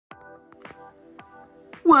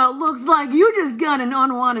Well, looks like you just got an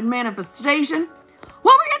unwanted manifestation.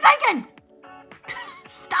 What were you thinking?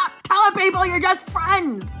 Stop telling people you're just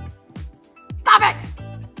friends. Stop it.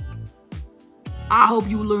 I hope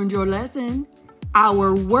you learned your lesson.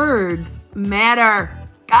 Our words matter.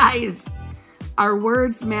 Guys, our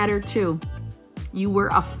words matter too. You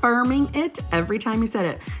were affirming it every time you said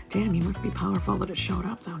it. Damn, you must be powerful that it showed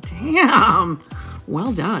up though. Damn.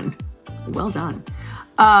 Well done. Well done.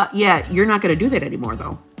 Yeah, you're not going to do that anymore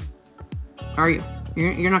though. Are you?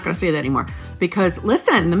 You're not going to say that anymore. Because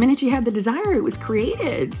listen, the minute you had the desire, it was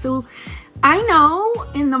created. So I know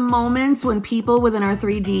in the moments when people within our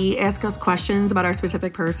 3D ask us questions about our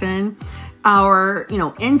specific person, our,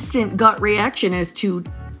 instant gut reaction is to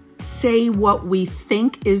say what we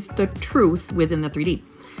think is the truth within the 3D.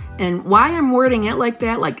 And why I'm wording it like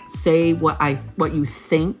that, like say what you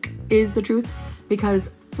think is the truth,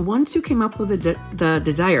 because once you came up with the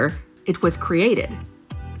desire, it was created.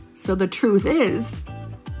 So the truth is,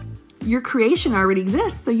 your creation already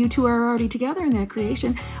exists. So you two are already together in that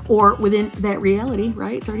creation or within that reality,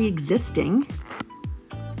 right? It's already existing.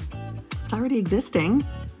 It's already existing.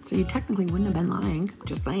 So you technically wouldn't have been lying,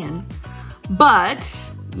 just saying.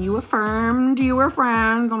 But you affirmed you were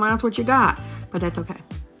friends and that's what you got. But that's okay.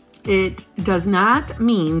 It does not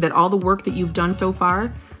mean that all the work that you've done so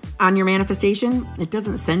far on your manifestation, it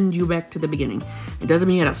doesn't send you back to the beginning. It doesn't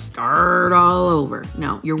mean you gotta start all over.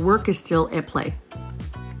 No, your work is still at play.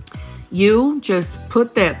 You just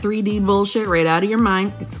put that 3D bullshit right out of your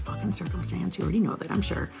mind. It's a fucking circumstance. You already know that, I'm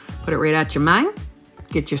sure. Put it right out your mind.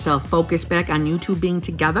 Get yourself focused back on you two being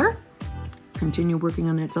together. Continue working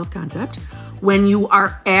on that self-concept. When you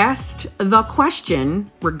are asked the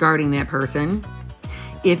question regarding that person,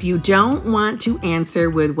 if you don't want to answer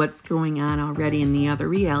with what's going on already in the other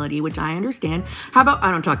reality, which I understand, how about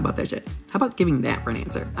I don't talk about that shit? How about giving that for an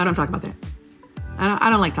answer? I don't talk about that.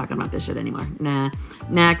 I don't like talking about this shit anymore. Nah.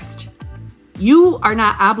 Next. You are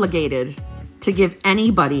not obligated to give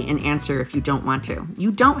anybody an answer if you don't want to.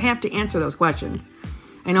 You don't have to answer those questions.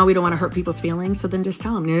 I know we don't want to hurt people's feelings, so then just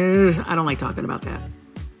tell them, I don't like talking about that.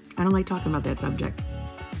 I don't like talking about that subject.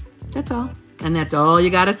 That's all. And that's all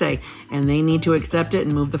you got to say. And they need to accept it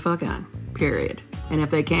and move the fuck on. Period. And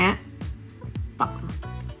if they can't, fuck them.